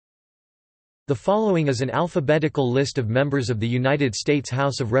The following is an alphabetical list of members of the United States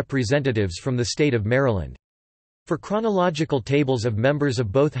House of Representatives from the state of Maryland. For chronological tables of members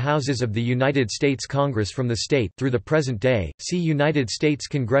of both houses of the United States Congress from the state through the present day, see United States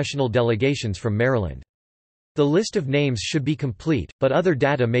congressional delegations from Maryland. The list of names should be complete, but other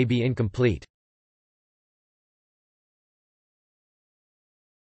data may be incomplete.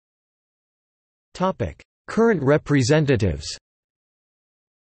 Current representatives.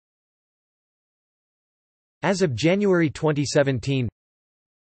 As of January 2017,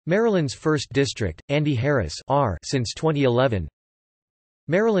 Maryland's 1st District, Andy Harris R. since 2011.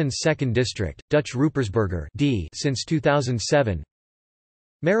 Maryland's 2nd District, Dutch Ruppersberger D. since 2007.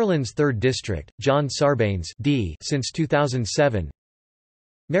 Maryland's 3rd District, John Sarbanes D. since 2007.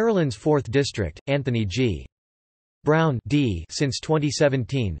 Maryland's 4th District, Anthony G. Brown D. since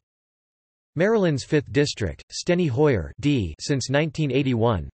 2017. Maryland's 5th District, Steny Hoyer D. since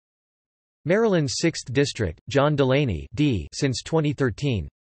 1981. Maryland's 6th District, John Delaney D. since 2013.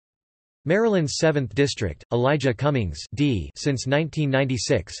 Maryland's 7th District, Elijah Cummings D. since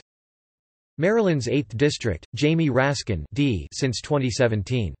 1996. Maryland's 8th District, Jamie Raskin D. since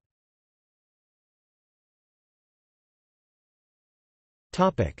 2017.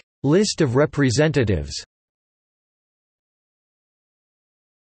 Topic: List of representatives.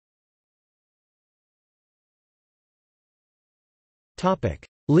 Topic: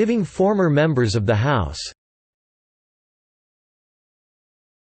 Living former members of the House.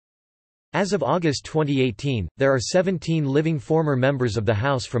 As of August 2018, there are 17 living former members of the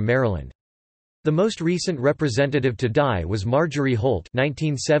House from Maryland. The most recent representative to die was Marjorie Holt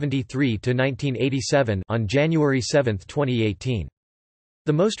 (1973–1987) on January 7, 2018.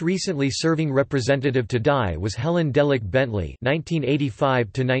 The most recently serving representative to die was Helen Delick Bentley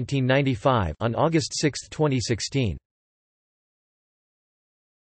 (1985–1995) on August 6, 2016.